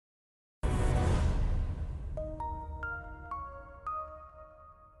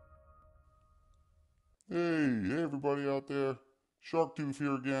Hey everybody out there. Sharktoof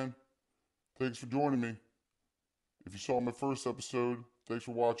here again. Thanks for joining me. If you saw my first episode, thanks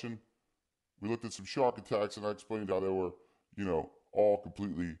for watching. We looked at some shark attacks and I explained how they were, all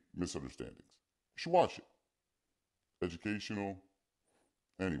completely misunderstandings. You should watch it. Educational.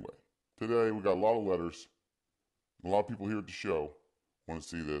 Anyway, today we got a lot of letters. A lot of people here at the show want to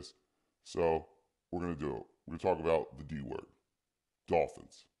see this. So we're going to do it. We're going to talk about the D word.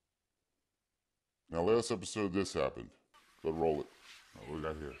 Dolphins. Now, last episode, this happened. Let's roll it. What do we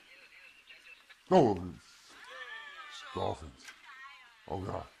got here? Oh, dolphins. Oh,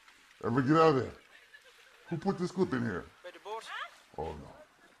 God. Everybody get out of there. Who put this clip in here? Oh, no.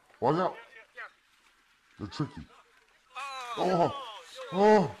 Watch out. They're tricky.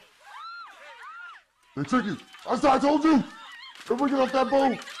 Oh. They're tricky. I told you. Everybody get off that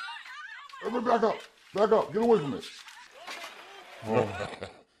boat. Everybody back up. Back up. Get away from it. Oh.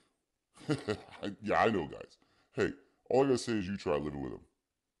 Yeah, I know, guys. Hey, all I gotta say is you try living with them.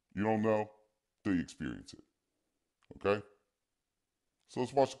 You don't know till you experience it. Okay? So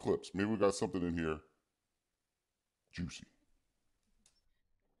let's watch the clips. Maybe we got something in here juicy.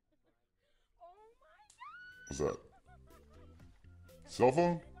 What's that? Cell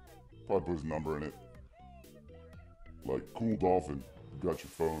phone? Probably put his number in it. Like, cool Dolphin, you got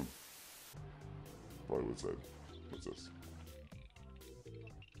your phone. Probably what it said. What's this?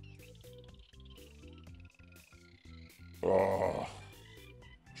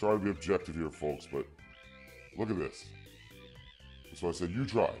 Try to be objective here, folks, but look at this. That's why I said you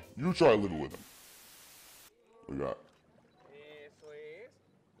try. You try living with them. What we got?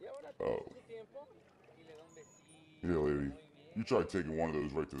 Oh. Yeah, lady. You try taking one of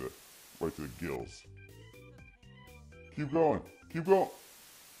those right to the gills. Keep going. Keep going.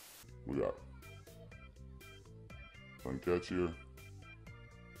 What we got? Trying to catch here.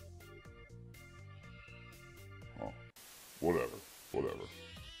 Whatever.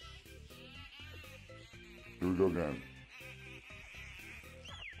 Here we go again.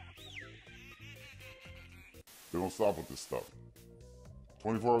 They don't stop with this stuff.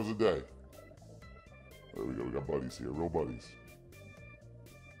 24 hours a day. There we go. We got buddies here. Real buddies.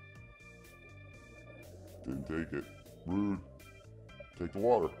 Didn't take it. Rude. Take the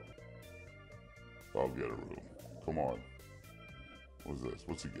water. I'll get it, Rude. Come on. What's this?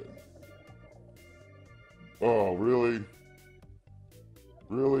 What's he getting? Oh, really?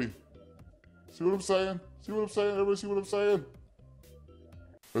 Really? See what I'm saying? See what I'm saying? Everybody see what I'm saying?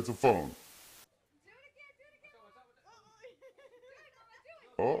 It's a phone.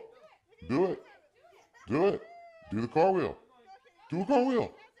 Oh, do it. Do it. Do the car wheel. Do a car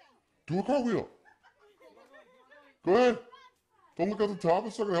wheel. Do a car wheel. Go ahead. Don't look at the top.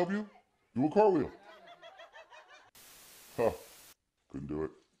 It's not going to help you. Do a car wheel. Huh. Couldn't do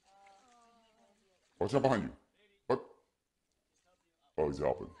it. Watch out behind you. What? Oh, he's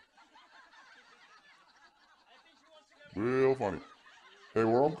helping. Real funny. Hey,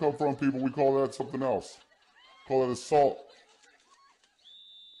 where I'm come from, people, we call that something else. Call that assault.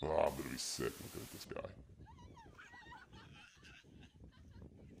 Oh, I'm gonna be sick looking at this guy.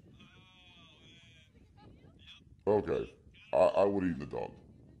 Okay, I would have eaten the dog.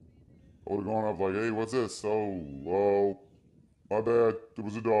 I would have gone up like, hey, what's this? Oh, my bad, there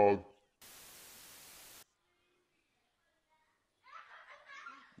was a dog.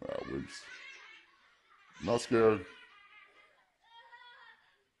 Waste. Not scared.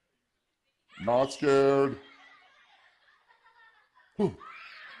 Not scared. Oh,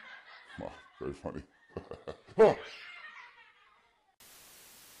 very funny.